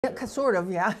Yeah, sort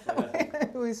of, yeah.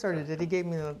 We sort of did. He gave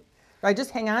me the. Do I just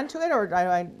hang on to it, or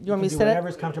you want me to do sit it?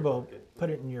 whatever's comfortable.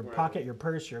 Put it in your pocket, your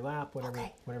purse, your lap, whatever,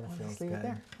 Okay. whatever I'll feels just leave good. it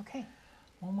there. Okay.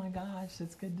 Oh my gosh,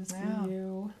 it's good to see Yeah.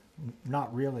 you.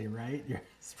 Not really, right? You're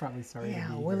probably sorry Yeah.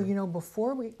 to be Well, here. you know,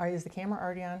 before we is the camera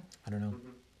already on? I don't know.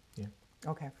 Mm-hmm. Yeah.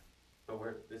 Okay.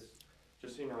 But just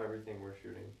so you know, everything we're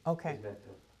shooting Okay. is meant to.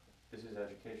 This is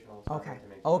educational. It's not Okay. meant to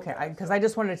make Okay. fun of Because us, I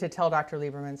just wanted to tell Dr.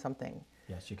 Lieberman something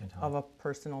Yes, you can tell. of a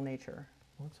personal nature.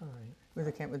 Well, it's all right. With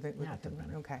the camera. Yeah, it doesn't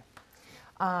matter. Okay.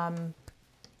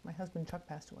 My husband Chuck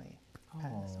passed away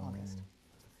this August.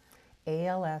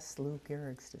 ALS, Lou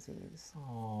Gehrig's disease.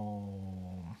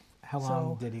 Oh. How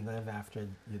long did he live after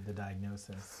the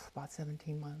diagnosis? About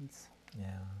 17 months.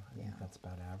 Yeah, I think that's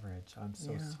about average. I'm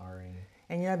so sorry.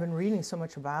 And I've been reading so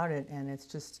much about it, and it's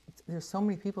just, there's so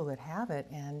many people that have it,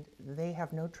 and they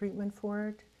have no treatment for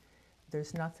it.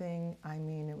 There's nothing, I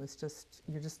mean, it was just,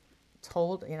 you're just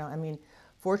told,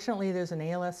 fortunately there's an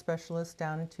ALS specialist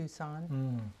down in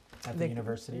Tucson. At the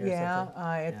university or something?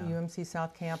 At the UMC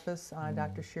South Campus,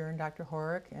 Dr. Shearer and Dr.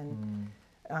 Horick, and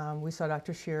we saw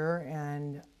Dr. Shearer,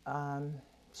 and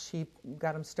she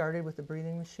got him started with the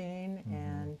breathing machine,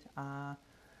 and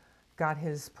got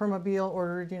his permobile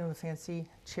ordered, the fancy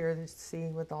chair to see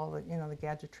with all the, the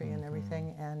gadgetry and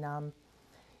everything, and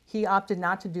he opted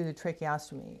not to do the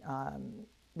tracheostomy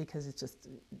because it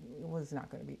was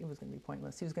going to be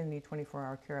pointless. He was going to need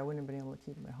 24-hour care. I wouldn't have been able to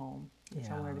keep him at home, which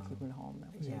I wanted to keep him at home.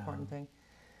 That was the important thing.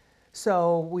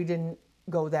 So we didn't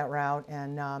go that route,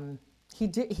 and I'm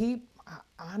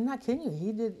not kidding you,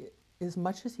 he did as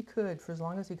much as he could for as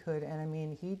long as he could, and I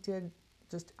mean, he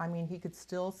could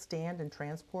still stand and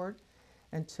transport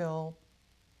until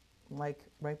like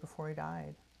right before he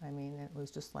died. I mean, it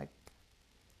was just like,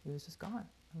 he was just gone.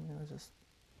 I mean, it was just,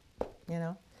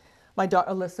 My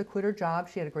daughter Alyssa quit her job.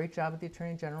 She had a great job at the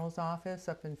Attorney General's office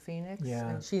up in Phoenix. Yeah.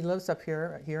 And she lives up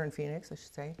here in Phoenix, I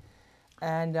should say.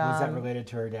 And was that related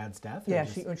to her dad's death? Yeah,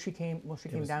 she came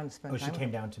down to spend time. Oh, she came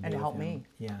down to be and to with help him. me.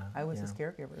 Yeah. I was his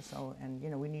caregiver, so, and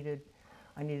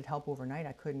I needed help overnight.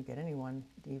 I couldn't get anyone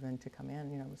even to come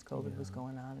in. It was COVID was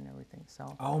going on and everything.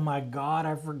 So. Oh my God,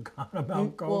 I forgot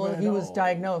about COVID. Well, he was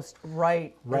diagnosed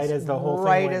right as the whole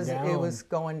thing went down. It was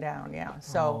going down. Yeah.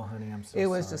 So honey, I'm so it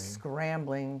was sorry. just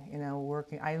scrambling.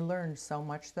 Working. I learned so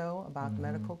much though about the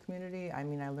medical community. I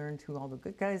mean, I learned who all the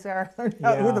good guys are,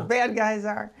 who the bad guys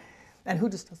are, and who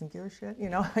just doesn't give a shit.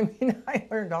 I mean, I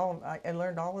learned all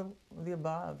of the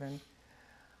above, and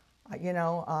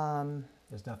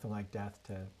There's nothing like death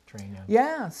to train you.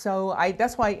 Yeah, so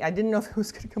that's why I didn't know if it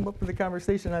was going to come up with the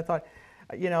conversation. I thought,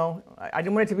 I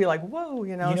didn't want it to be like, whoa,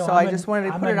 so I just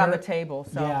wanted to put it on the table.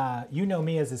 So. Yeah, you know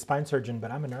me as a spine surgeon,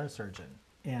 but I'm a neurosurgeon.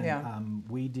 And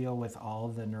we deal with all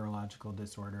of the neurological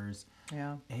disorders.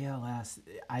 Yeah. ALS,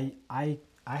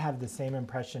 I have the same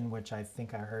impression, which I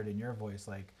think I heard in your voice,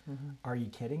 like, are you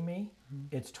kidding me?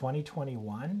 It's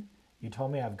 2021. You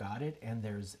told me I've got it, and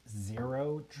there's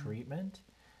zero treatment.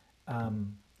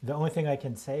 The only thing I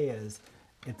can say is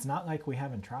it's not like we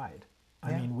haven't tried.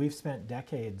 I mean, we've spent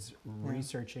decades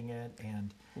researching it,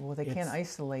 and well, they can't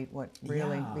isolate what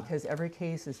really, because every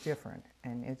case is different,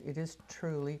 and it is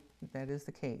truly, that is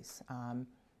the case.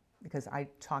 Because I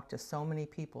talked to so many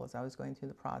people as I was going through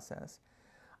the process,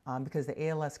 because the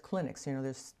ALS clinics,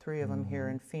 there's 3 of them here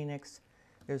in Phoenix.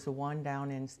 There's the one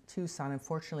down in Tucson.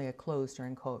 Unfortunately, it closed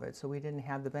during COVID, so we didn't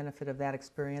have the benefit of that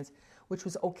experience, which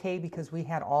was okay because we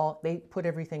had they put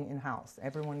everything in-house.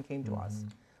 Everyone came to us,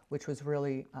 which was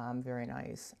really very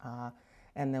nice.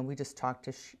 And then we just talked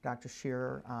to Dr.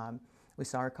 Shearer. We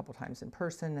saw her a couple times in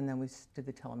person, and then we did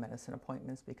the telemedicine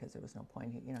appointments because there was no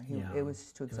point. It was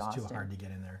just too exhausting. It was too hard to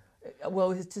get in there.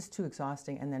 Well, it was just too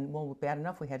exhausting. And then, bad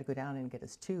enough, we had to go down and get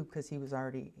his tube because he was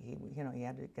already, he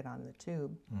had to get on the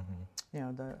tube,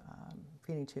 the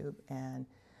feeding tube. And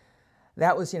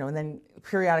that was, and then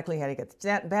periodically he had to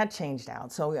get that changed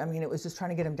out. So, I mean, it was just trying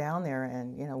to get him down there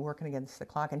and, working against the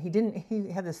clock. And he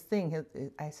had this thing.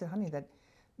 I said, honey, that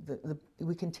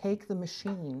we can take the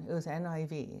machine. It was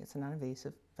NIV. It's a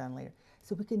non-invasive ventilator.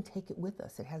 So we can take it with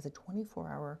us. It has a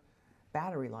 24-hour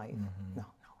battery life. No.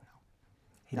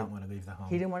 He didn't want to leave the home.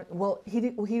 He didn't want. Well,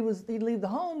 he'd leave the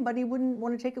home, but he wouldn't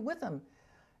want to take it with him.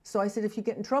 So I said, if you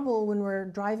get in trouble when we're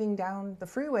driving down the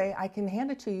freeway, I can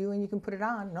hand it to you and you can put it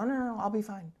on. No, I'll be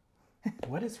fine.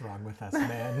 What is wrong with us,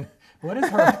 man? What is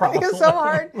her problem? It's so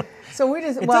hard. So we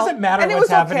just. It doesn't matter what's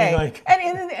happening. Like. And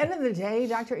in the end of the day,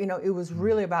 doctor, it was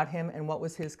really about him and what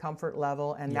was his comfort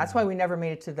level, and that's why we never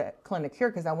made it to the clinic here,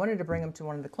 because I wanted to bring him to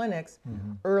one of the clinics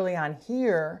early on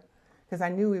here, because I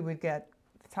knew we would get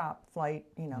top flight,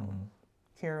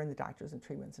 care and the doctors and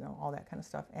treatments and all that kind of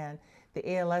stuff. And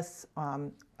the ALS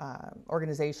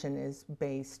organization is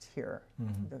based here,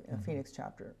 the Phoenix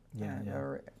chapter,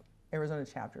 or Arizona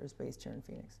chapter is based here in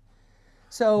Phoenix.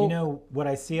 So, you know, what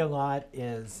I see a lot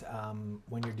is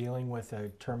when you're dealing with a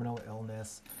terminal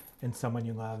illness and someone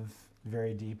you love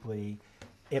very deeply,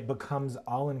 it becomes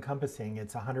all-encompassing.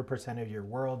 It's 100% of your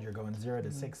world. You're going 0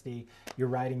 to 60. You're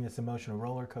riding this emotional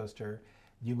roller coaster.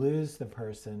 You lose the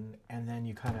person, and then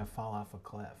you kind of fall off a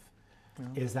cliff.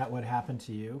 Is that what happened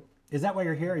to you? Is that why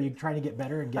you're here? Are you trying to get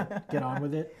better and get on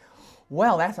with it?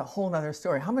 well, that's a whole nother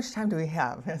story. How much time do we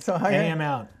have? So I am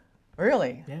out.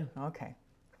 Really? Yeah. Okay.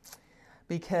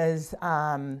 Because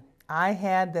I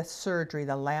had the surgery,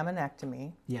 the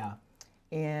laminectomy,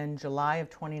 in July of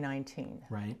 2019.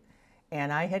 Right.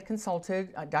 And I had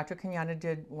consulted, Dr. Kenyatta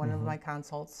did one of my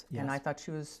consults, and I thought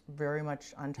she was very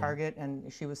much on target,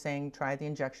 and she was saying, try the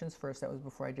injections first. That was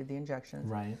before I did the injections.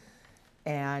 Right.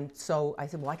 And so I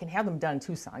said, well, I can have them done in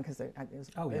Tucson, because it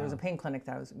was a pain clinic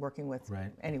that I was working with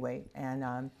anyway.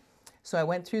 And so I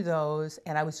went through those,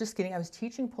 and I was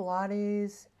teaching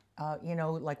Pilates, you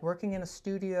know, like working in a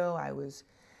studio. I was,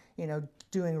 you know,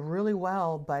 doing really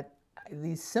well, but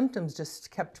these symptoms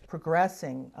just kept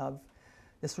progressing of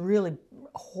this really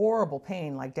horrible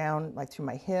pain, like down, like through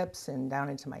my hips and down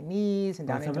into my knees and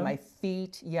down into my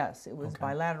feet. Yes, it was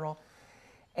bilateral.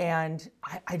 And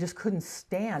I just couldn't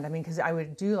stand. I mean, because I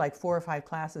would do like 4 or 5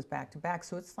 classes back to back.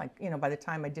 So it's like, you know, by the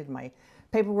time I did my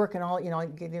paperwork and all, you know,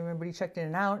 get everybody checked in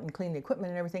and out and clean the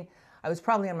equipment and everything, I was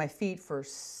probably on my feet for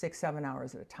 6, 7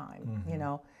 hours at a time, you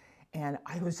know. And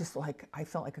I was just like, I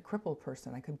felt like a crippled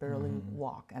person. I could barely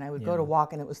walk. And I would go to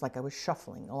walk, and it was like I was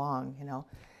shuffling along, you know.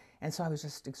 And so I was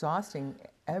just exhausting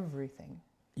everything.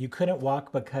 You couldn't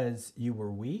walk because you were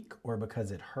weak, or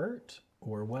because it hurt,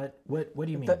 or what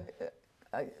do you mean?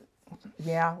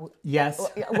 Yeah. Yes.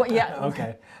 Well, yeah.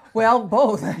 Okay. Well,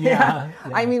 both. Yeah.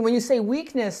 I mean, when you say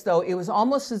weakness, though, it was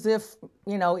almost as if,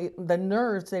 you know, the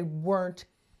nerves, they weren't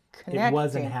connecting. It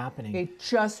wasn't happening. It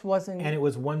just wasn't. And it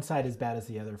was one side as bad as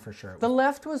the other, for sure. The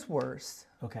left was worse.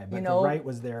 Okay, but the right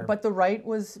was there. But the right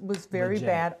was very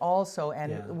bad also.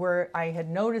 And where I had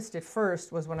noticed it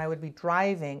first was when I would be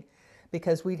driving,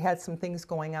 because we'd had some things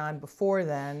going on before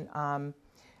then,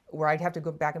 where I'd have to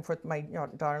go back and forth. My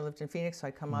daughter lived in Phoenix, so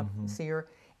I'd come up and see her.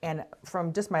 And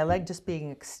from just my leg just being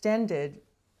extended,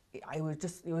 it would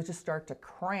just start to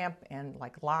cramp and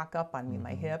like lock up on me,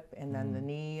 my hip, and then the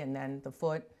knee, and then the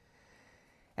foot.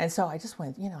 And so I just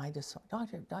went, you know, I just thought,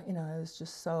 doctor, you know, I was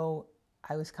just so,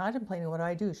 I was contemplating, what do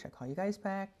I do? Should I call you guys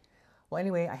back? Well,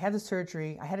 anyway, I had the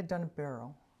surgery. I had it done at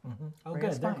Barrow. Oh,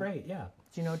 good. They're great, yeah.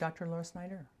 Do you know Dr. Laura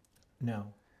Snyder? No.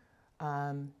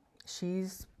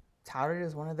 She's touted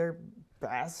as one of their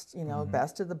best, you know,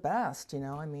 best of the best, you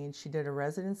know. I mean, she did a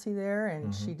residency there,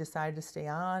 and she decided to stay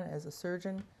on as a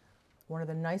surgeon. One of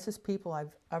the nicest people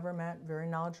I've ever met, very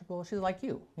knowledgeable. She's like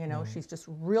you know, she's just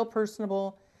real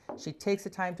personable. She takes the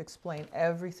time to explain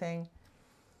everything.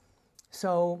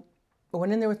 So I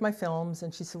went in there with my films,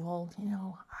 and she said, well, you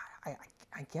know,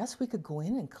 I guess we could go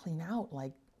in and clean out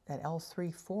like that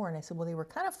L3-4. And I said, well, they were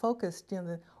kind of focused, you know,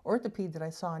 the orthopede that I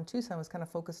saw in Tucson was kind of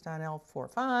focused on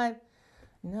L4-5.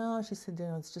 No, she said, you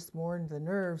know, it's just more into the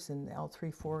nerves and the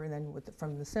L3-4, and then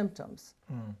from the symptoms.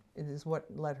 It is what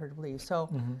led her to believe. So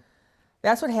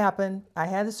that's what happened. I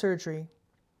had the surgery.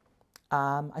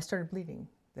 I started bleeding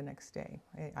the next day.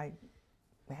 I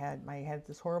had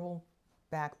this horrible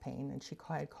back pain, and she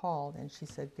had called, and she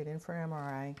said, get in for an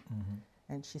MRI.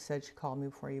 And she said, she called me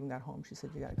before I even got home. She said,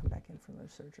 you got to come back in for another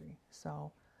surgery.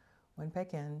 So went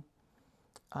back in,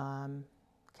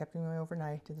 kept me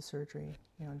overnight, did the surgery,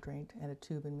 you know, had a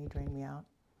tube in me, drained me out.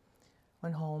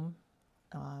 Went home.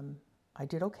 I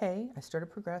did okay. I started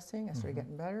progressing. I started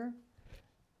getting better.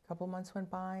 A couple months went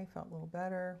by, felt a little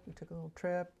better. We took a little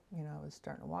trip. You know, I was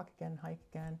starting to walk again, hike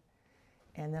again.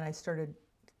 And then I started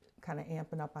kind of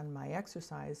amping up on my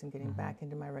exercise and getting back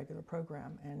into my regular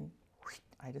program. And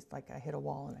I just, like, I hit a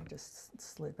wall, and I just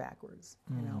slid backwards,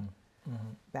 you know,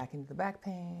 back into the back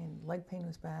pain. Leg pain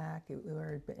was back. And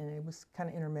it was kind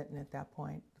of intermittent at that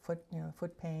point. Foot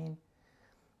pain.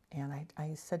 And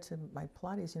I said to my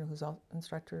Pilates, you know, who's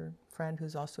instructor friend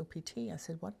who's also PT, I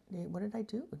said, what did I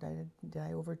do? Did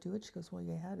I overdo it? She goes, well,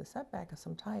 you had a setback of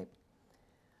some type.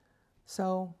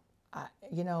 So,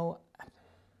 you know,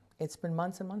 it's been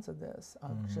months and months of this,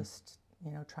 of just,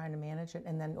 you know, trying to manage it.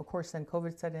 And then, of course, then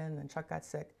COVID set in, and Chuck got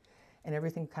sick, and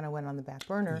everything kind of went on the back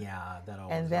burner. Yeah, that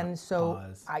always. And then, so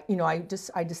I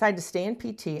decided to stay in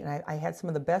PT, and I had some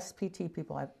of the best PT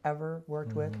people I've ever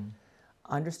worked with.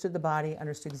 Understood the body,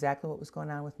 understood exactly what was going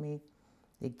on with me.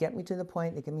 They get me to the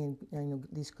point. They give me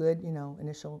these good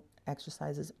initial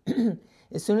exercises.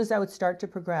 As soon as I would start to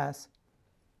progress,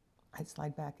 I'd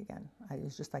slide back again. It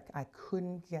was just like I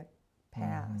couldn't get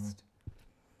past.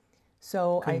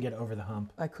 So Couldn't get over the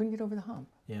hump. I couldn't get over the hump.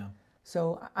 Yeah.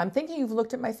 So I'm thinking you've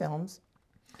looked at my films.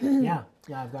 Yeah,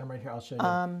 I've got them right here. I'll show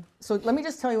you. So let me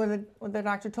just tell you what the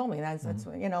doctor told me. That's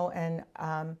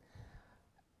and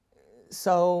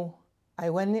so I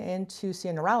went in to see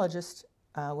a neurologist,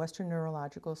 Western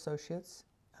Neurological Associates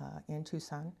in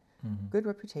Tucson. Good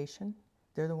reputation.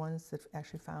 They're the ones that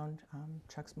actually found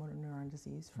Chuck's motor neuron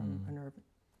disease from a nerve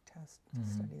test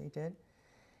study they did.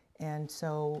 And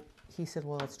so he said,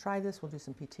 well, let's try this. We'll do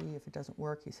some PT. If it doesn't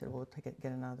work, he said, we'll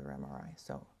get another MRI.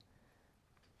 So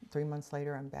 3 months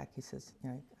later, I'm back. He says,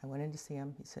 I went in to see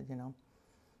him. He said,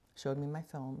 showed me my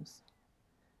films.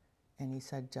 And he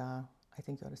said, I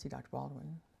think you ought to see Dr.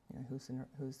 Baldwin, who's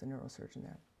the neurosurgeon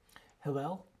there.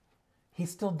 Hillel?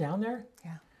 He's still down there?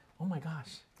 Yeah. Oh my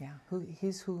gosh. Yeah.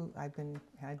 He's who I'd been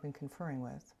conferring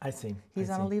with. I see. He's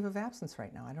on a leave of absence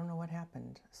right now. I don't know what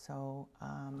happened. So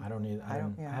I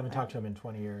haven't talked to him in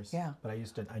 20 years. Yeah. But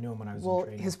I knew him when I was in well,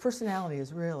 training. his personality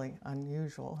is really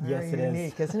unusual. Yes, Very it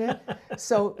unique, is. isn't it?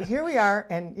 So here we are,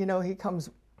 and he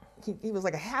comes. He was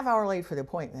like a half hour late for the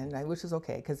appointment, which is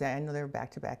okay because I know they were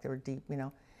back to back. They were deep,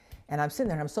 And I'm sitting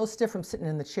there, and I'm so stiff from sitting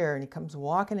in the chair. And he comes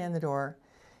walking in the door.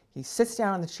 He sits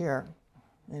down in the chair,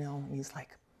 and he's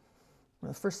like, one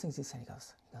of the first things he said, he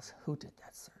goes, who did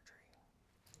that surgery?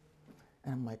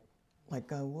 And I'm like,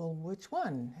 well, which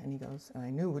one? And he goes, and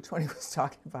I knew which one he was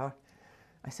talking about.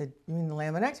 I said, you mean the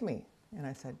laminectomy? And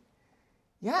I said,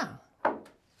 yeah.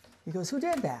 He goes, who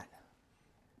did that?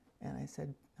 And I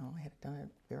said, oh, I had it done at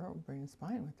Barrow Brain and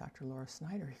Spine with Dr. Laura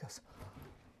Snyder. He goes,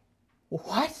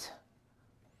 what?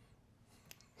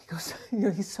 He goes,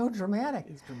 he's so dramatic.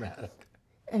 He's dramatic.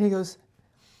 And he goes,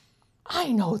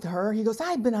 I know her. He goes,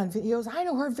 I've been on videos. I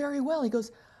know her very well. He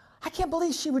goes, I can't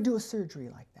believe she would do a surgery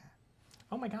like that.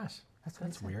 Oh my gosh.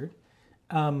 That's weird.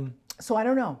 So I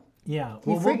don't know. Yeah.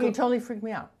 He totally freaked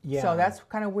me out. Yeah. So that's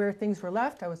kind of where things were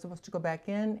left. I was supposed to go back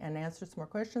in and answer some more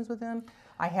questions with him.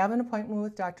 I have an appointment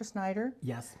with Dr. Snyder.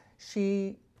 Yes.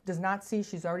 She does not see,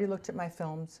 she's already looked at my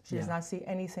films. She does not see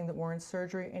anything that warrants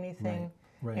surgery, anything.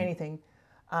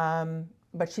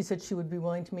 But she said she would be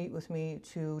willing to meet with me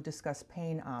to discuss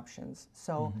pain options.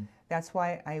 So that's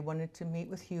why I wanted to meet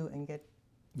with you and get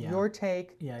your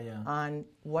take on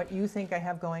what you think I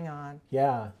have going on.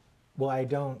 Yeah. Well, I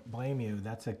don't blame you.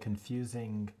 That's a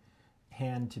confusing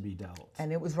hand to be dealt.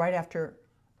 And it was right after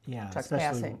Chuck's especially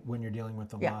passing. when you're dealing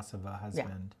with the loss of a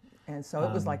husband. Yeah. And so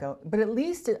it was like but at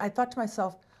least I thought to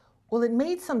myself, well, it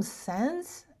made some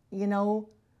sense,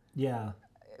 Yeah.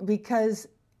 because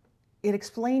it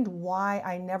explained why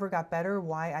I never got better,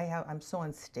 why I'm so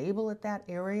unstable at that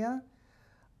area.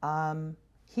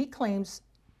 He claims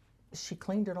she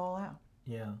cleaned it all out.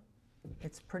 Yeah.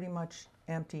 It's pretty much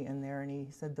empty in there, and he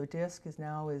said the disc is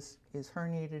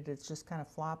herniated. It's just kind of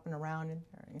flopping around in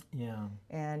there. Yeah.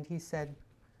 And he said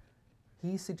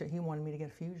he wanted me to get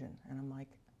a fusion, and I'm like,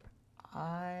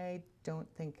 I don't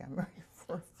think I'm ready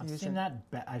for a fusion.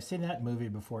 I've seen that movie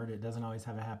before. It doesn't always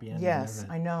have a happy ending. Yes, does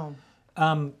it? I know.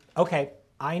 Okay,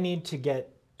 I need to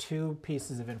get 2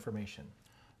 pieces of information.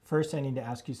 First, I need to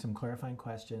ask you some clarifying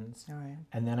questions. All right.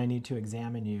 And then I need to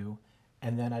examine you.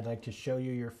 And then I'd like to show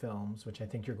you your films, which I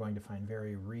think you're going to find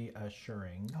very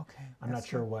reassuring. Okay. I'm not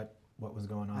sure what was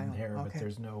going on there, but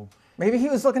there's no... Maybe he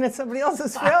was looking at somebody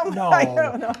else's film. No. I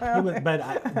don't know. But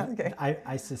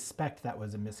I suspect that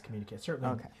was a miscommunication.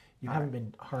 Certainly, you haven't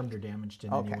been harmed or damaged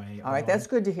in any way. All right, that's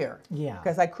good to hear. Yeah.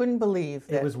 Because I couldn't believe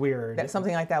that it was weird that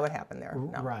something like that would happen there.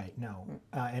 No. Right, no.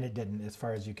 And it didn't, as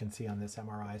far as you can see on this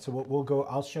MRI. So we'll go,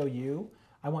 I'll show you.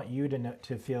 I want you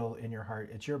to feel in your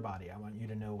heart, it's your body. I want you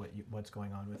to know what's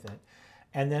going on with it.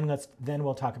 And then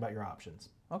we'll talk about your options.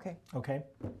 Okay. Okay?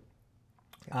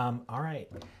 All right.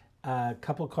 A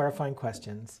couple clarifying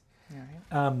questions.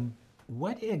 All right.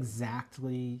 What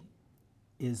exactly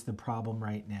is the problem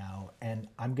right now? And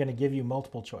I'm going to give you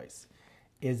multiple choice.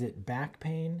 Is it back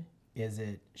pain? Is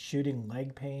it shooting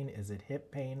leg pain? Is it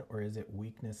hip pain? Or is it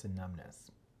weakness and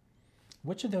numbness?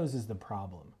 Which of those is the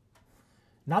problem?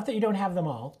 Not that you don't have them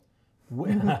all.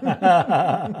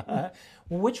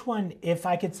 Which one, if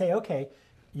I could say, okay,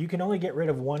 you can only get rid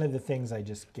of one of the things I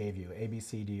just gave you, A, B,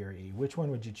 C, D, or E. Which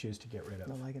one would you choose to get rid of?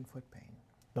 The leg and foot pain.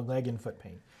 The leg and foot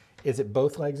pain. Is it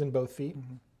both legs and both feet?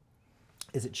 Mm-hmm.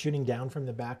 Is it shooting down from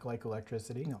the back like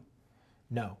electricity? No.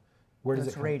 No. Where does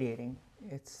it come? Radiating.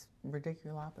 It's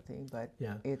radiculopathy, but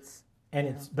it's...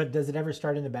 And but does it ever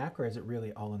start in the back, or is it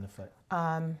really all in the foot?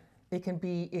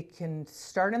 It can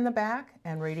start in the back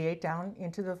and radiate down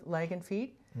into the leg and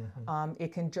feet.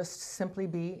 It can just simply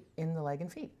be in the leg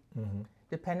and feet,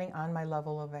 depending on my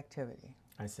level of activity.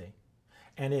 I see.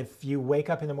 And if you wake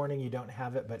up in the morning, you don't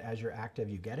have it, but as you're active,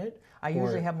 you get it? I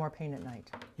usually have more pain at night.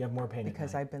 You have more pain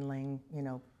because at night. I've been laying,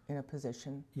 in a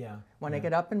position. Yeah. When I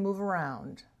get up and move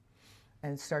around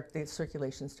and the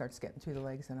circulation starts getting through the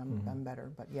legs, and I'm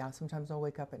better. But yeah, sometimes I'll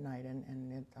wake up at night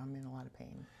and I'm in a lot of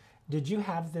pain. Did you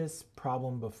have this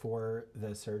problem before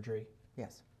the surgery?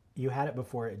 Yes. You had it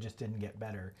before, it just didn't get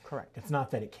better. Correct. It's not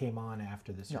that it came on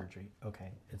after the surgery. No. Okay.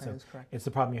 That is correct. It's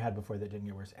the problem you had before that didn't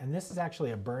get worse. And this is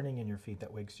actually a burning in your feet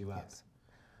that wakes you up. Yes.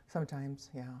 Sometimes,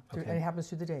 yeah. Okay. And it happens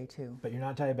through the day too. But you're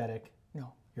not diabetic.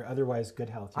 No. You're otherwise good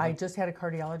health. I just had a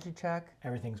cardiology check.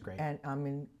 Everything's great. And I'm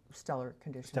in stellar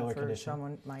condition for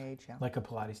someone my age, yeah. Like a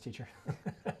Pilates teacher.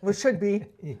 Which should be.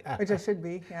 Yeah. Which I should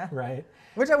be, yeah. Right.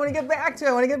 Which I want to get back to.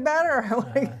 I want to get better.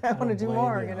 I want to do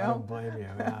more, I don't blame you,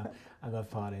 yeah. I love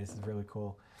Pilates. It's really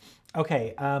cool.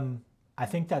 Okay, I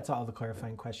think that's all the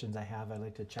clarifying questions I have. I'd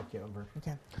like to check you over.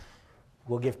 Okay.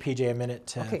 We'll give PJ a minute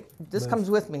to Okay, this move. comes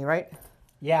with me, right?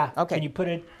 Yeah. Okay. Can you put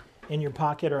it in your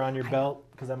pocket or on your belt?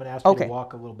 Because I'm going to ask you to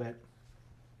walk a little bit.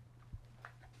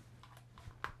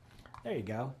 There you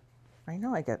go. I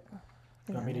know I get.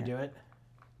 You want me to do it?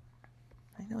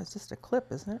 I know, it's just a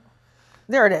clip, isn't it?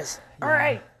 There it is. Yeah. All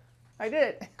right. I did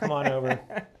it. Come on over.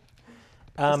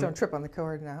 Just don't trip on the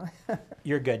cord now.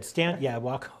 You're good. Stand. Yeah,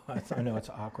 walk. I know it's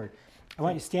awkward. I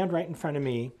want you to stand right in front of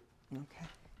me. Okay.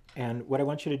 And what I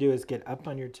want you to do is get up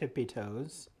on your tippy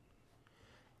toes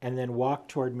and then walk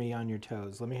toward me on your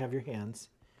toes. Let me have your hands.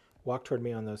 Walk toward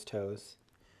me on those toes.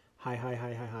 High, high,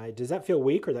 high, high, high. Does that feel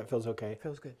weak or that feels okay?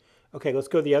 Feels good. Okay, let's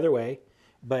go the other way,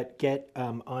 but get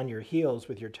on your heels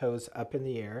with your toes up in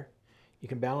the air. You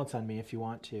can balance on me if you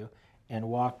want to, and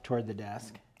walk toward the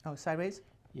desk. Oh, sideways?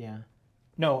 Yeah.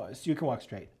 No, so you can walk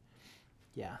straight.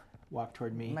 Yeah, walk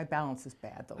toward me. My balance is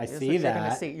bad, though. I see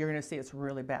that. You're going to see it's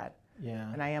really bad.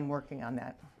 Yeah. And I am working on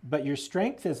that. But your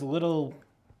strength is a little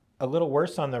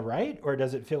worse on the right, or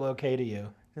does it feel okay to you?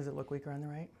 Does it look weaker on the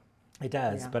right? It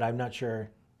does, Yeah. but I'm not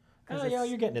sure. Oh, yeah,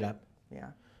 you're getting it up. Yeah.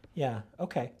 Yeah,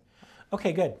 okay.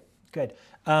 Okay, good, good.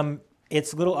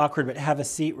 It's a little awkward, but have a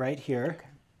seat right here. Okay.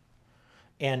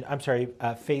 And I'm sorry,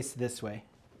 face this way.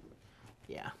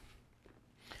 Yeah.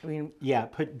 I mean, Yeah,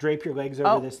 drape your legs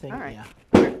over this thing. all right.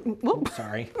 Yeah. Whoop.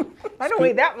 Sorry. I don't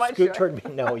weigh that much. Scoot toward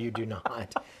me. No, you do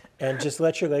not. And just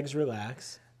let your legs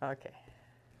relax. Okay.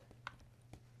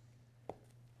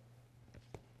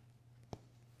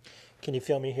 Can you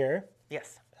feel me here?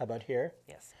 Yes. How about here?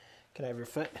 Yes. Can I have your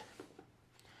foot?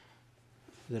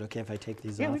 Is it okay if I take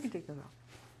these Yeah, off? we can take those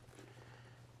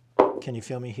off. Can you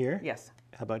feel me here? Yes.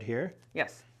 How about here?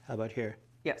 Yes. How about here?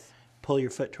 Yes. Pull your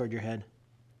foot toward your head.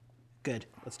 Good.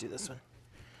 Let's do this one.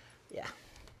 Yeah.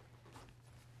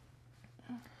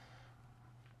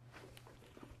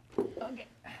 Okay.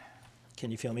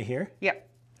 Can you feel me here? Yep.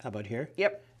 How about here?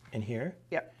 Yep. And here?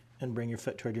 Yep. And bring your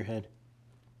foot toward your head.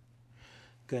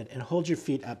 Good. And hold your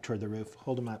feet up toward the roof.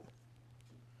 Hold them up.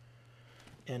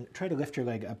 And try to lift your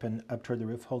leg up and up toward the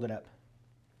roof. Hold it up.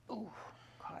 Oh,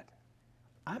 God.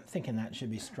 I'm thinking that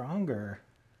should be stronger.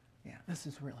 Yeah, this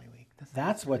is really weak.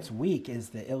 That's what's weak is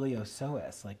the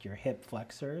iliopsoas, like your hip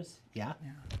flexors. Yeah?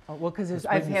 Yeah. Oh, well, because Let's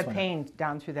I've bring this had one pain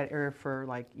down through that area for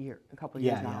like a couple of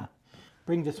years Yeah, now. yeah.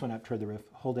 Bring this one up toward the roof.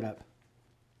 Hold it up.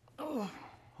 Oh.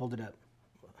 Hold it up.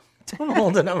 Don't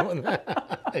hold it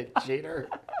up. Cheater.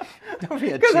 Don't be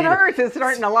a cheater. Because it hurts. It's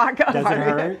starting to lock up. Does it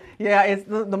hurt? Yeah, it's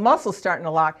the muscle's starting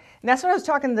to lock. And that's what I was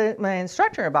talking to my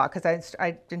instructor about, because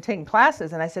I'd been taking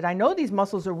classes, and I said, I know these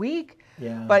muscles are weak,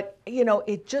 Yeah. but,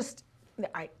 it just,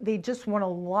 they just want to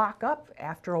lock up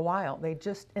after a while. They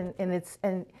just, and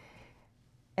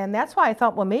that's why I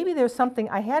thought, well, maybe there's something.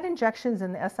 I had injections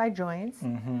in the SI joints.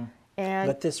 Mm-hmm. And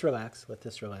Let this relax. Let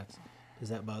this relax. Does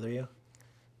that bother you?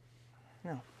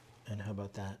 no, And how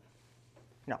about that?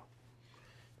 no.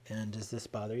 And does this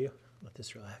bother you? Let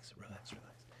this relax. Relax,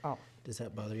 relax. Oh, Does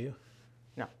that bother you?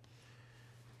 no,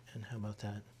 And how about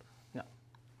that? no.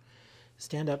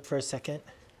 Stand up for a second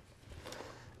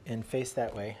and face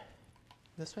that way.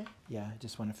 This way? Yeah, I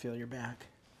just want to feel your back.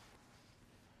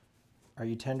 Are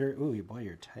you tender? Ooh, boy,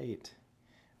 you're tight.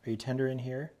 Are you tender in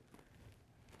here?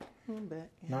 A little bit.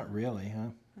 Yeah. Not really, huh?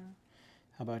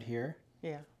 How about here?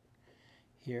 Yeah.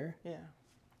 Here? Yeah.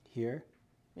 Here?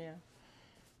 Yeah.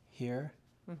 Here?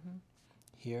 Mm-hmm.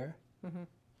 Here? Mm-hmm.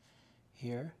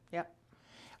 Here? Yep.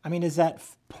 I mean, is that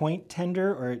point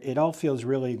tender, or it all feels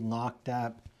really locked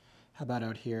up? How about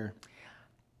out here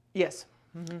Yes.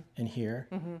 Mm-hmm. and here?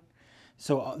 Mm-hmm.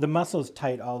 So the muscle's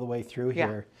tight all the way through Yeah.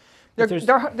 here.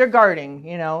 They're guarding,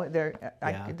 you know.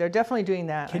 Yeah. They're definitely doing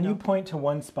that. Can you point to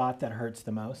one spot that hurts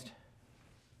the most?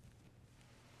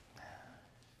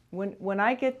 When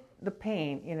I get the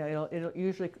pain, you know, it'll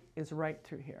usually is right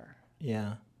through here,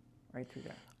 Yeah. right through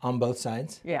there. On both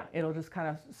sides? Yeah, it'll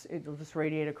just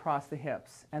radiate across the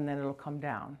hips, and then it'll come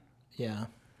down. Yeah.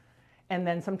 And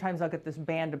then sometimes I'll get this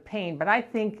band of pain, but I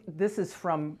think this is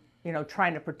from, you know,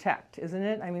 trying to protect, isn't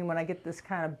it? I mean, when I get this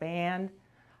kind of band,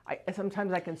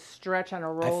 sometimes I can stretch on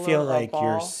a roller. I feel like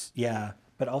or a ball. yeah,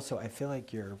 but also I feel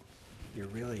like you're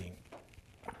really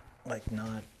like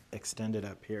not extended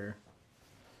up here.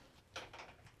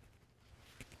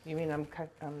 You mean I'm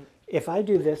If I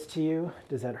do this to you,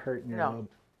 does that hurt in your No. lobe?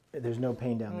 There's no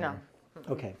pain down No. there?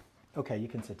 Okay. Okay, you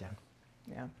can sit down.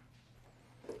 yeah.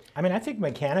 I mean, I think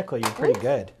mechanically you're pretty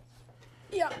good.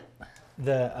 Yeah.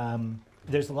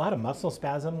 There's a lot of muscle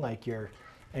spasm, like you're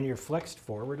flexed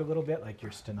forward a little bit, like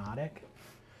you're stenotic.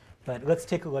 But let's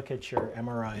take a look at your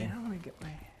MRI. Yeah, I want to get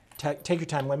my. Take your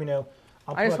time. Let me know.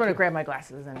 I just want to grab my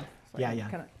glasses and Yeah, yeah.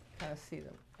 Kind of see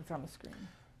them. It's on the screen.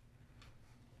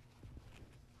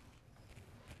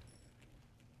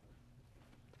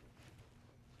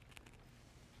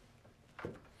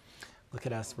 Look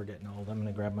at us. We're getting old. I'm going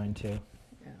to grab mine too.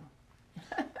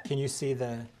 Yeah. Can you see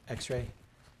the X-ray?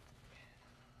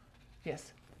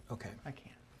 Yes, Okay. I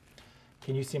can.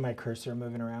 Can you see my cursor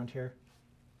moving around here?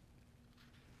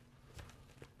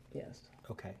 Yes.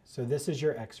 Okay, so this is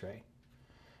your X-ray.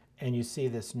 And you see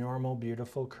this normal,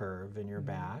 beautiful curve in your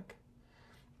back.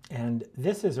 And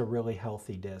this is a really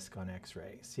healthy disc on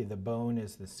X-ray. See, the bone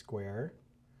is the square.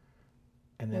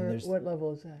 And then there's, what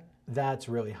level is that? that's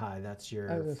really high. That's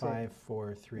your 5,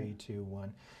 4, 3, 2,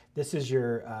 1. This is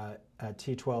your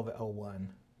T12L1.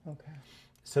 Okay.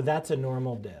 So that's a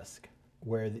normal disc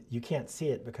where you can't see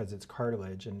it because it's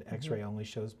cartilage and X-ray only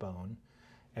shows bone.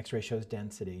 X-ray shows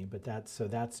density, but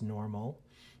that's normal.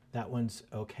 That one's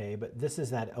okay, but this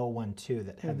is that L1-2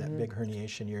 that had that big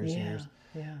herniation years and years.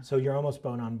 Yeah. So you're almost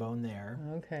bone on bone there.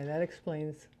 Okay, that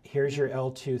explains. Here's your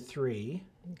L2-3,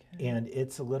 Okay. and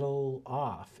it's a little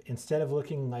off. Instead of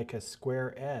looking like a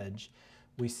square edge,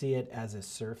 we see it as a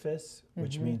surface,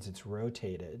 which means it's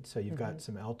rotated. So you've got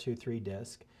some L2-3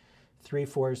 disc.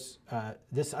 3/4,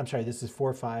 this is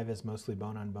 4/5 is mostly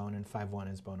bone on bone, and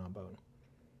 5/1 is bone on bone.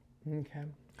 Okay.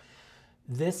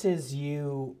 This is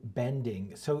you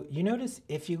bending. So you notice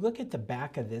if you look at the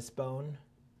back of this bone,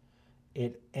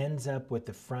 it ends up with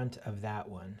the front of that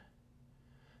one.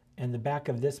 And the back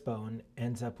of this bone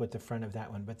ends up with the front of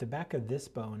that one. But the back of this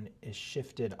bone is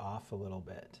shifted off a little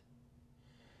bit.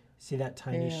 See that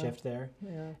tiny shift there?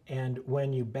 Yeah. And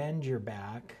when you bend your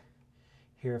back,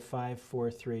 here 5, 4,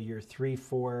 3, your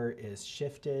 3/4 is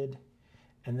shifted.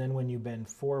 And then when you bend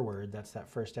forward, that's that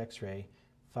first X-ray,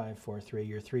 5, 4, 3,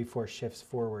 your 3/4 shifts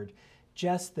forward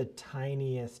just the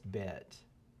tiniest bit.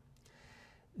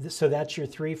 So that's your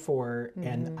 3/4,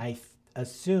 and I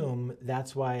assume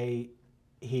that's why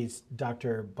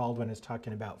Dr. Baldwin is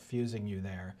talking about fusing you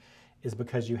there, is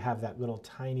because you have that little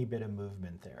tiny bit of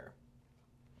movement there.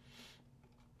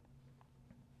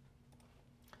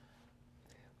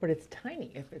 But it's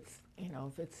tiny if it's, you know,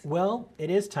 if it's. Well,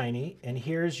 it is tiny, and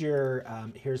here's your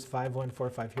here's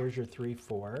 5/1/4/5. Here's your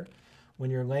 3/4. When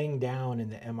you're laying down in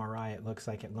the MRI, it looks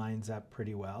like it lines up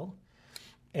pretty well.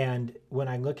 And when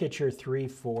I look at your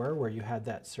 3/4, where you had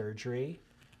that surgery,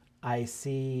 I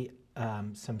see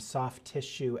some soft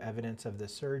tissue evidence of the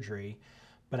surgery,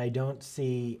 but I don't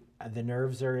see the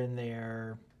nerves are in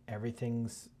there.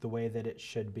 Everything's the way that it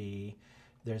should be.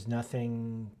 There's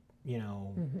nothing, you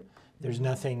know, there's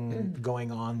nothing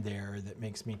going on there that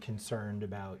makes me concerned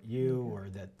about you or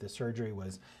that the surgery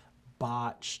was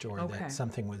botched or that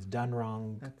something was done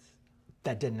wrong.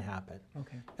 That didn't happen.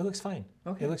 Okay. It looks fine.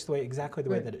 Okay. It looks exactly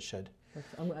the way that it should.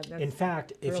 That's In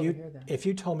fact, if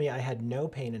you told me I had no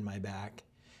pain in my back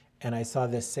and I saw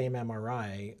this same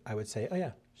MRI, I would say, oh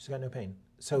yeah, she's got no pain.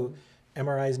 So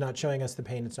MRI is not showing us the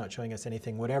pain, it's not showing us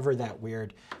anything. Whatever that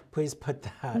weird, please put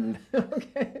that,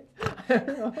 Okay.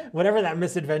 whatever that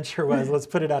misadventure was, let's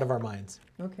put it out of our minds.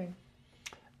 Okay.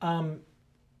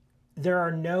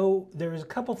 There's a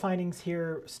couple findings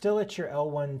here. Still at your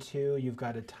L1-2, you've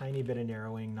got a tiny bit of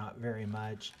narrowing, not very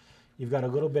much. You've got a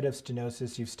little bit of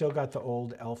stenosis. You've still got the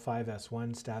old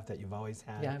L5S1 stuff that you've always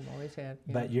had. Yeah, I've always had.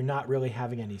 Yeah. But you're not really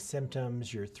having any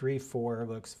symptoms. Your 3/4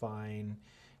 looks fine.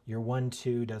 Your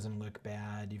 1/2 doesn't look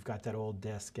bad. You've got that old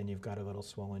disc and you've got a little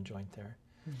swollen joint there.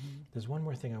 There's one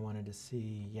more thing I wanted to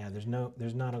see. Yeah, there's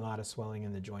not a lot of swelling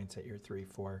in the joints at your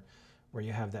 3/4 where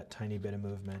you have that tiny bit of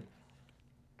movement.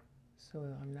 So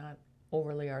I'm not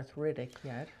overly arthritic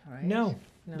yet, right? No,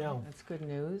 no. That's good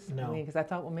news. No. I mean, because I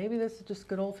thought, well, maybe this is just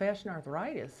good old-fashioned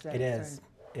arthritis. It is.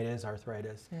 It is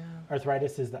arthritis. Yeah.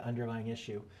 Arthritis is the underlying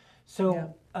issue.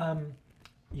 So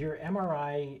your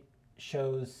MRI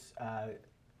shows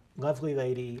lovely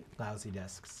lady, lousy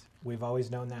discs. We've always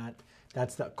known that.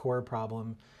 That's the core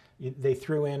problem. They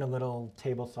threw in a little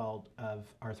table salt of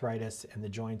arthritis and the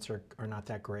joints are not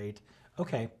that great.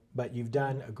 Okay, but you've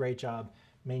done a great job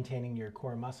maintaining your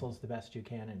core muscles the best you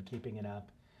can and keeping it up.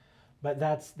 But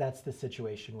that's the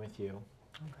situation with you.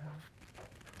 Okay.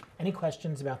 Any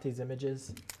questions about these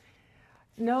images?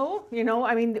 No,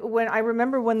 I mean, I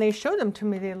remember when they showed them to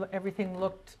me, everything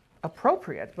looked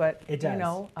appropriate, but it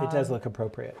does. It does look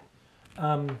appropriate.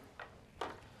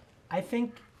 I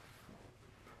think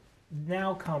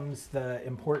now comes the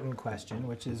important question,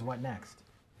 which is what next?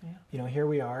 Yeah. Here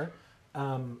we are,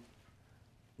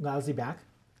 lousy back,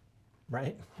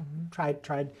 right?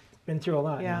 Tried, been through a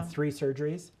lot. Yeah. 3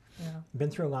 surgeries. Yeah. Been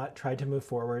through a lot. Tried to move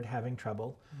forward, having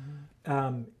trouble.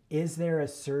 Is there a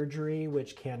surgery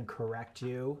which can correct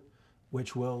you,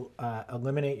 which will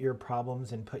eliminate your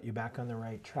problems and put you back on the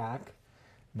right track?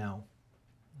 No.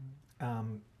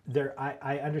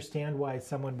 I understand why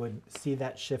someone would see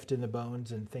that shift in the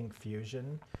bones and think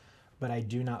fusion, but I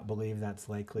do not believe that's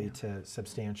likely to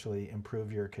substantially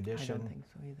improve your condition. I don't think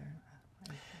so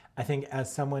either. I think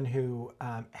as someone who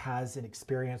has an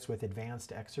experience with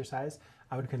advanced exercise,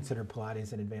 I would consider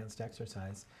Pilates an advanced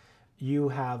exercise. You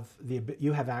have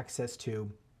access to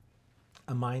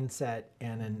a mindset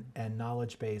and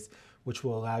knowledge base which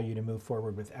will allow you to move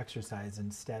forward with exercise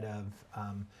instead of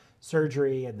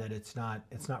surgery, and that it's not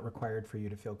required for you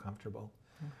to feel comfortable.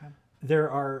 Okay.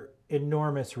 There are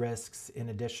enormous risks in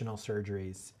additional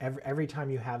surgeries. Every time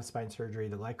you have spine surgery,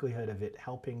 the likelihood of it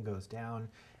helping goes down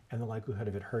and the likelihood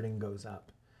of it hurting goes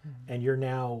up. Mm-hmm. And you're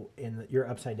now you're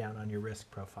upside down on your risk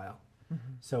profile.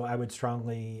 Mm-hmm. So I would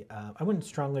I wouldn't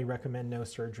strongly recommend no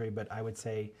surgery, but I would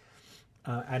say,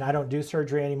 and I don't do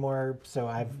surgery anymore. So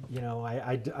I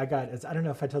got, I don't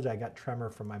know if I told you, I got tremor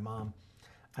from my mom.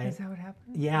 Is that what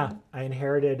happened? Yeah, I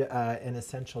inherited an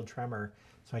essential tremor,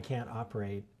 so I can't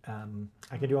operate.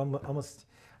 I can do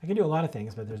I can do a lot of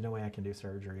things, but there's no way I can do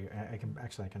surgery. I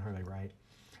can hardly write.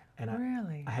 And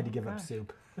really? I had to give up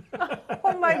soup.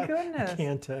 Oh my goodness. I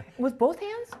can't. With both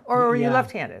hands? Or are you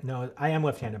left-handed? No, I am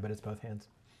left-handed, but it's both hands.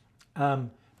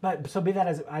 But so be that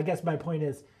as, I guess my point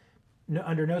is,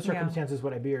 under no circumstances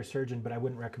would I be your surgeon, but I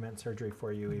wouldn't recommend surgery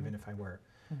for you, even if I were.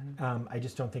 Mm-hmm. I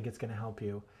just don't think it's going to help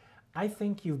you. I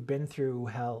think you've been through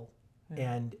hell,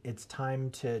 and it's time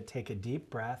to take a deep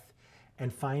breath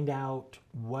and find out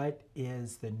what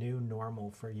is the new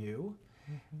normal for you.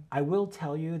 Mm-hmm. I will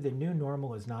tell you, the new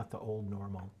normal is not the old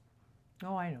normal.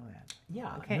 Oh, I know that.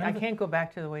 Yeah. I can't go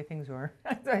back to the way things were.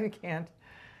 I can't.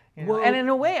 Well, and in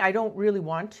a way, I don't really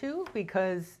want to,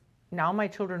 because now my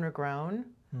children are grown.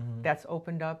 Mm-hmm. That's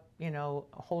opened up, a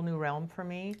whole new realm for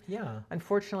me. Yeah.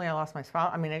 Unfortunately, I lost my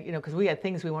spouse. I mean, because we had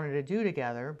things we wanted to do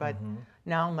together, but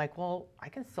now I'm like, well, I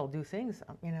can still do things.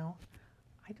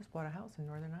 I just bought a house in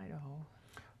northern Idaho.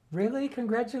 Really?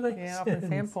 Congratulations. Yeah, up in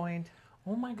Sandpoint.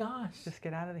 Oh my gosh. Just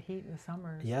get out of the heat in the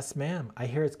summers. Yes, ma'am. I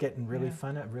hear it's getting really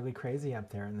fun, really crazy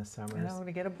up there in the summers. I'm going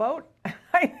to get a boat.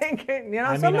 I think, so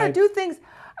I'm going to do things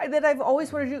that I've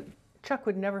always wanted to do. Chuck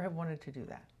would never have wanted to do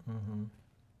that. Mm-hmm.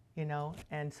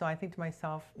 And so I think to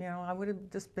myself, I would have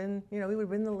just been, we would have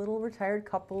been the little retired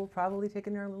couple, probably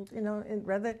taking our little,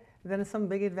 rather than some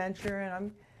big adventure.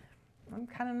 And I'm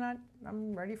kind of not,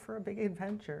 I'm ready for a big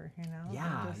adventure,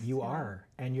 Yeah, you are.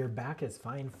 And your back is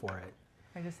fine for it.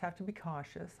 I just have to be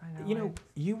cautious. I know.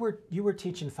 You were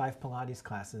teaching 5 Pilates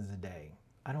classes a day.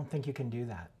 I don't think you can do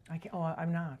that.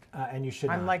 I'm not. And you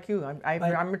should I'm not. Like you.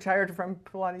 I'm retired from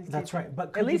Pilates That's teaching. Right.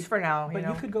 But at least for now. But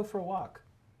you could go for a walk.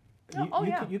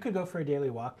 You could go for a daily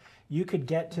walk. You could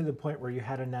get to the point where you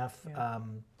had enough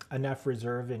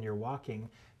reserve in your walking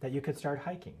that you could start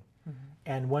hiking. Mm-hmm.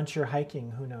 And once you're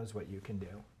hiking, who knows what you can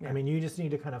do. Yeah. I mean, you just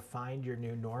need to kind of find your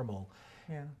new normal.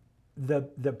 Yeah.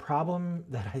 The problem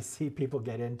that I see people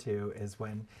get into is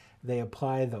when they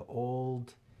apply the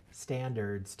old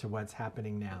standards to what's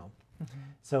happening now. Mm-hmm.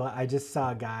 So I just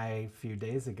saw a guy a few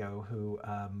days ago who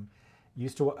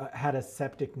had a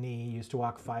septic knee, used to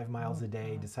walk 5 miles a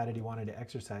day, decided he wanted to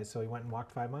exercise, so he went and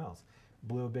walked 5 miles,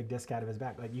 blew a big disc out of his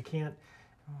back. Like you can't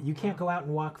go out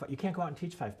and walk, you can't go out and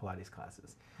teach 5 Pilates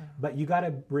classes, but you got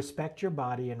to respect your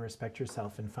body and respect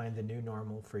yourself and find the new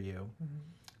normal for you.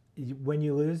 Mm-hmm. When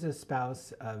you lose a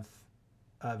spouse of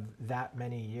that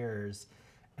many years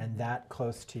and that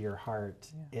close to your heart,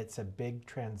 it's a big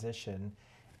transition,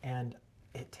 and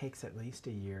it takes at least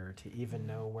a year to even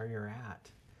know where you're at.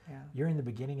 Yeah. You're in the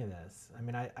beginning of this. I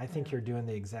mean, I think you're doing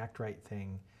the exact right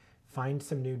thing. Find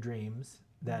some new dreams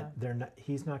that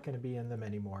he's not going to be in them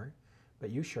anymore, but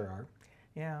you sure are.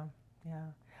 Yeah, yeah.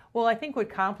 Well, I think what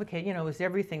complicated, was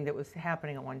everything that was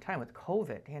happening at one time with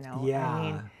COVID, Yeah. I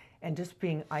mean, and just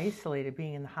being isolated,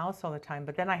 being in the house all the time.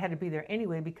 But then I had to be there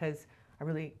anyway because I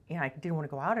really, I didn't want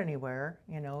to go out anywhere,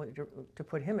 to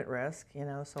put him at risk,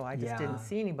 so I just didn't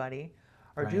see anybody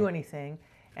or do anything.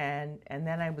 And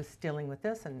then I was dealing with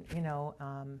this, and,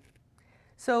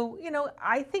 so,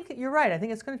 I think you're right. I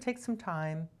think it's going to take some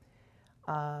time.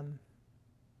 But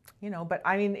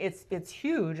I mean, it's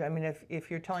huge. I mean,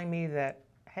 if you're telling me that,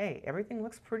 hey, everything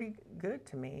looks pretty good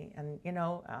to me, and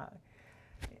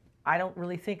I don't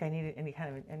really think I need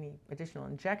any additional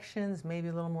injections, maybe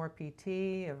a little more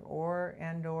PT or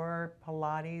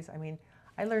Pilates. I mean,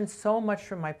 I learned so much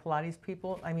from my Pilates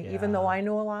people. I mean, even though I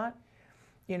know a lot,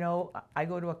 I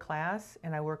go to a class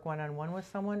and I work one-on-one with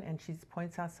someone, and she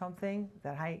points out something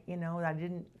that I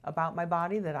didn't about my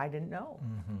body that I didn't know.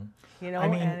 I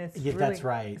mean, and it's really, that's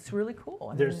right. It's really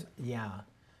cool.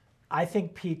 I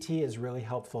think PT is really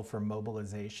helpful for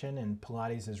mobilization, and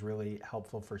Pilates is really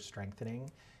helpful for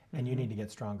strengthening. And you need to get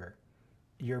stronger.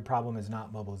 Your problem is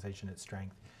not mobilization; it's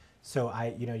strength. So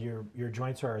your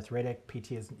joints are arthritic.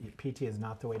 PT is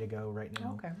not the way to go right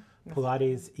now. Okay.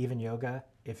 Pilates, even yoga.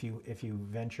 If you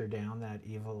venture down that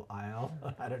evil aisle,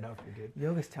 I don't know if you do.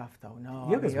 Yoga's tough though. No,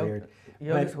 Yoga's weird.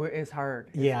 Yoga is hard.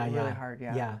 It's really hard.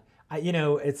 Yeah.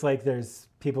 It's like there's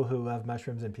people who love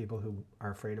mushrooms and people who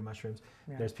are afraid of mushrooms.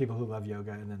 Yeah. There's people who love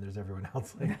yoga, and then there's everyone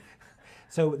else.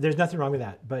 So there's nothing wrong with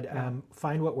that. But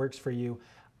find what works for you.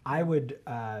 I would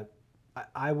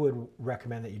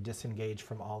recommend that you disengage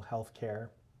from all health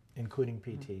care, including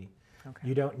PT. Okay.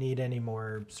 You don't need any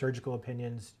more surgical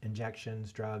opinions,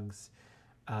 injections, drugs,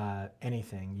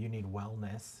 anything. You need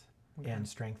wellness and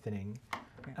strengthening.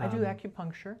 Okay. I do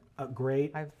acupuncture.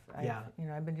 Great. I've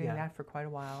been doing that for quite a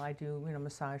while. I do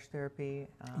massage therapy.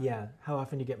 How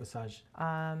often do you get massage?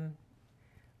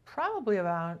 Probably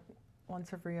about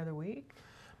once every other week.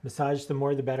 Massage, the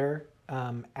more the better.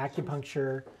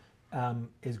 Acupuncture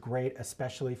is great,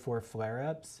 especially for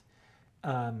flare-ups.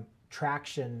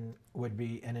 Traction would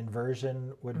be, an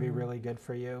inversion would be really good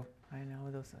for you. I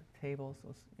know, those tables.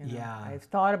 I've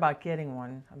thought about getting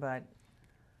one, but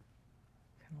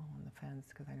kind of on the fence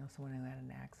because I know someone who had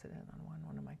an accident on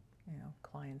one of my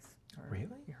clients. Really?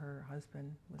 Her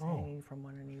husband was hanging from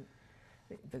one, and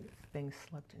the thing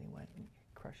slipped and he went and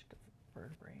crushed a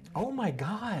vertebrae. Oh my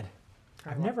God!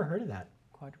 I've never heard of that.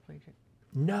 Quadriplegic.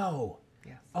 No.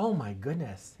 Yes. Oh my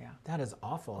goodness. Yeah. That is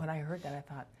awful. When I heard that, I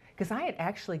thought, because I had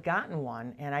actually gotten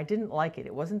one and I didn't like it.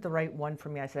 It wasn't the right one for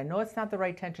me. I said, I know it's not the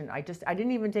right tension. I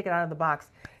didn't even take it out of the box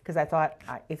because I thought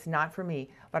it's not for me.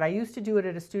 But I used to do it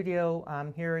at a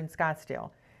studio here in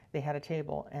Scottsdale. They had a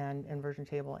table, and inversion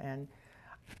table, and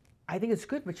I think it's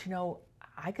good. But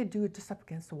I could do it just up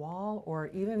against the wall, or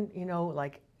even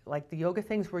like the yoga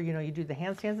things where you do the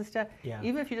handstands and stuff. Yeah.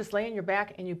 Even if you just lay on your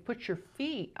back and you put your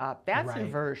feet up, that's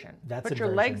inversion. That's put your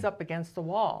legs up against the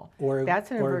wall. Or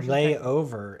that's an inversion. Or lay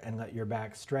over and let your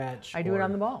back stretch. I do it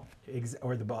on the ball.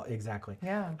 Or the ball, exactly.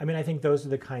 Yeah. I mean, I think those are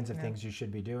the kinds of things you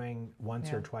should be doing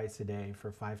once or twice a day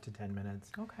for 5 to 10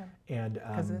 minutes. Okay. And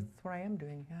because that's what I am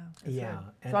doing. Yeah.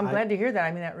 So I'm glad to hear that.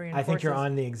 I mean, that reinforces. I think you're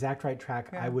on the exact right track.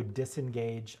 Yeah. I would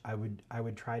disengage. I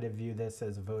would try to view this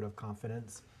as a vote of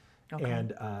confidence. Okay.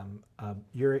 And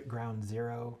you're at ground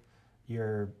zero.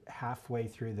 You're halfway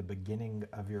through the beginning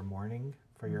of your morning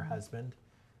for your husband.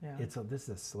 Yeah. This is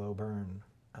a slow burn.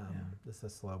 This is a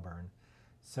slow burn.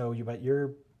 So you're on your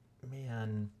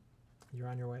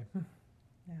way.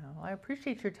 Yeah, well, I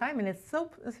appreciate your time, and it's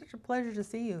such a pleasure to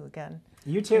see you again.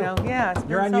 You too. Yeah,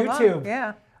 you're on YouTube. Long.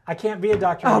 Yeah. I can't be a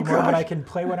doctor anymore, but I can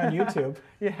play one on YouTube.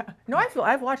 Yeah. No,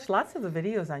 I've watched lots of the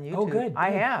videos on YouTube. Oh, good.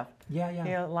 I have.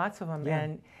 Yeah. Lots of them.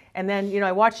 Yeah. And then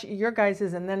I watch your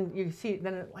guys's, and then you see,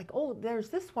 then like, oh, there's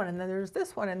this one, and then there's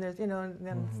this one, and there's and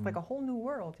then it's like a whole new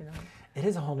world. It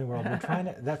is a whole new world. We're trying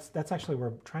to. That's actually,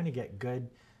 we're trying to get good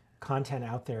content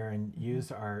out there and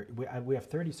use our. We have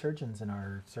 30 surgeons in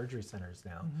our surgery centers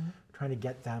now. Trying to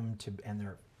get them to, and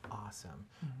they're awesome.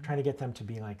 Trying to get them to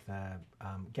be like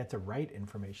get the right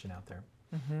information out there.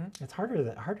 It's harder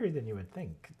than you would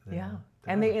think.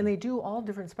 And they do all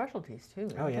different specialties too.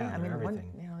 Oh yeah, I mean,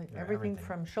 everything. everything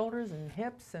from shoulders and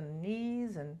hips and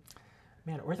knees and.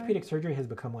 Man, orthopedic surgery has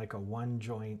become like a one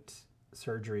joint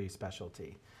surgery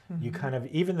specialty. You kind of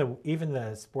even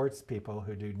the sports people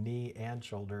who do knee and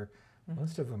shoulder,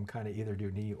 most of them kind of either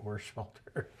do knee or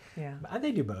shoulder. Yeah,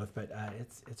 they do both, but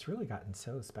it's really gotten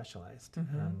so specialized.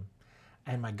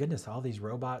 And my goodness, all these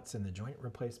robots and the joint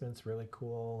replacements, really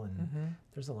cool. And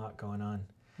there's a lot going on.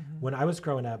 When I was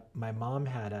growing up, my mom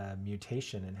had a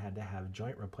mutation and had to have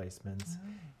joint replacements.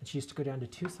 And she used to go down to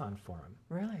Tucson for them.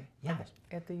 Really? Yeah.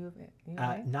 At the U of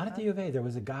A? Not at the U of A. There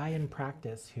was a guy in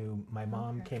practice who my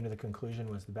mom came to the conclusion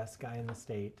was the best guy in the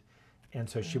state. And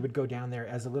so she would go down there.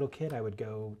 As a little kid, I would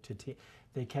go to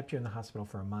they kept you in the hospital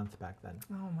for a month back then.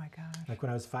 Oh my gosh. Like when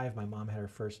I was 5, my mom had her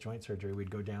first joint surgery.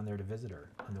 We'd go down there to visit her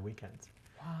on the weekends.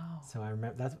 Wow. So I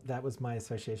remember that was my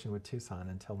association with Tucson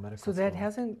until medical school. So that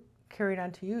hasn't carried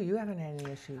on to you. You haven't had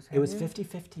any issues, have It was you?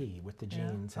 50-50 with the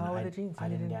genes. Oh, And with the genes. I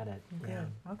You didn't get it. Good.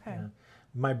 Yeah. Okay. Yeah.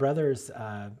 My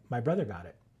brother got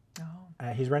it.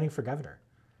 Oh. He's running for governor.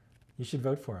 You should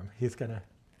vote for him. He's gonna.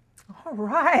 All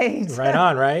right. Right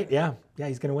on, right? Yeah. Yeah,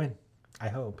 he's gonna win. I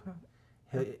hope.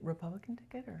 Republican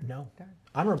ticket or? No. Darn.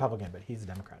 I'm a Republican, but he's a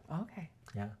Democrat. Okay.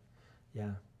 Yeah.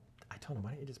 Yeah. I told him,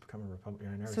 why don't you just become a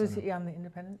Republican? So is he on the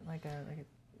independent,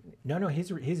 No,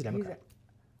 he's a Democrat.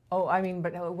 Oh, I mean,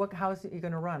 but how is he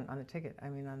going to run on the ticket? I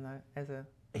mean,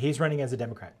 He's running as a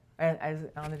Democrat. as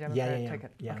on the Democratic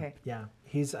ticket. Yeah. Okay. Yeah.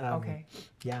 He's Okay.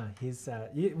 Yeah, he's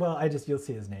you'll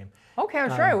see his name. Okay, I'm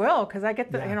sure I will, because I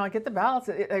get the yeah. I get the ballots.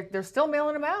 They're still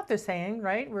mailing them out. They're saying,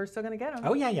 right? We're still going to get them.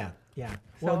 Oh yeah.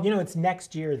 Well, So- it's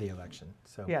next year, the election.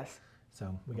 So Yes.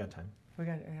 So we got time. We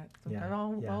got. Yeah, And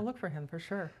I'll yeah. look for him for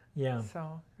sure. Yeah.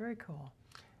 So very cool.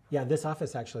 Yeah, this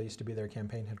office actually used to be their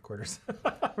campaign headquarters.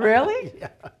 Really? Yeah.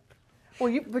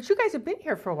 Well, but you guys have been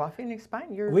here for a while. Phoenix Pine.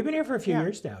 We've been here for a few Yeah.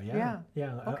 years now. Yeah.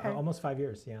 Yeah. Okay. Almost 5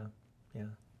 years. Yeah.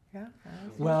 Yeah.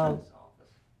 Well, This office,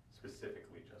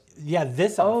 specifically just. yeah,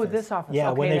 this Oh, office. this office.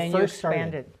 Yeah, okay, when they then first you started.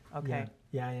 expanded. Okay.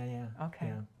 Yeah.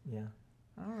 Okay. Yeah.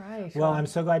 All right. Well, I'm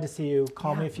so glad to see you.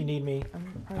 Call me Yeah. if you need me.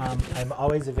 I'm I'm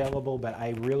always available, but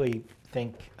I really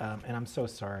think, and I'm so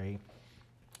sorry,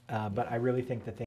 but I really think that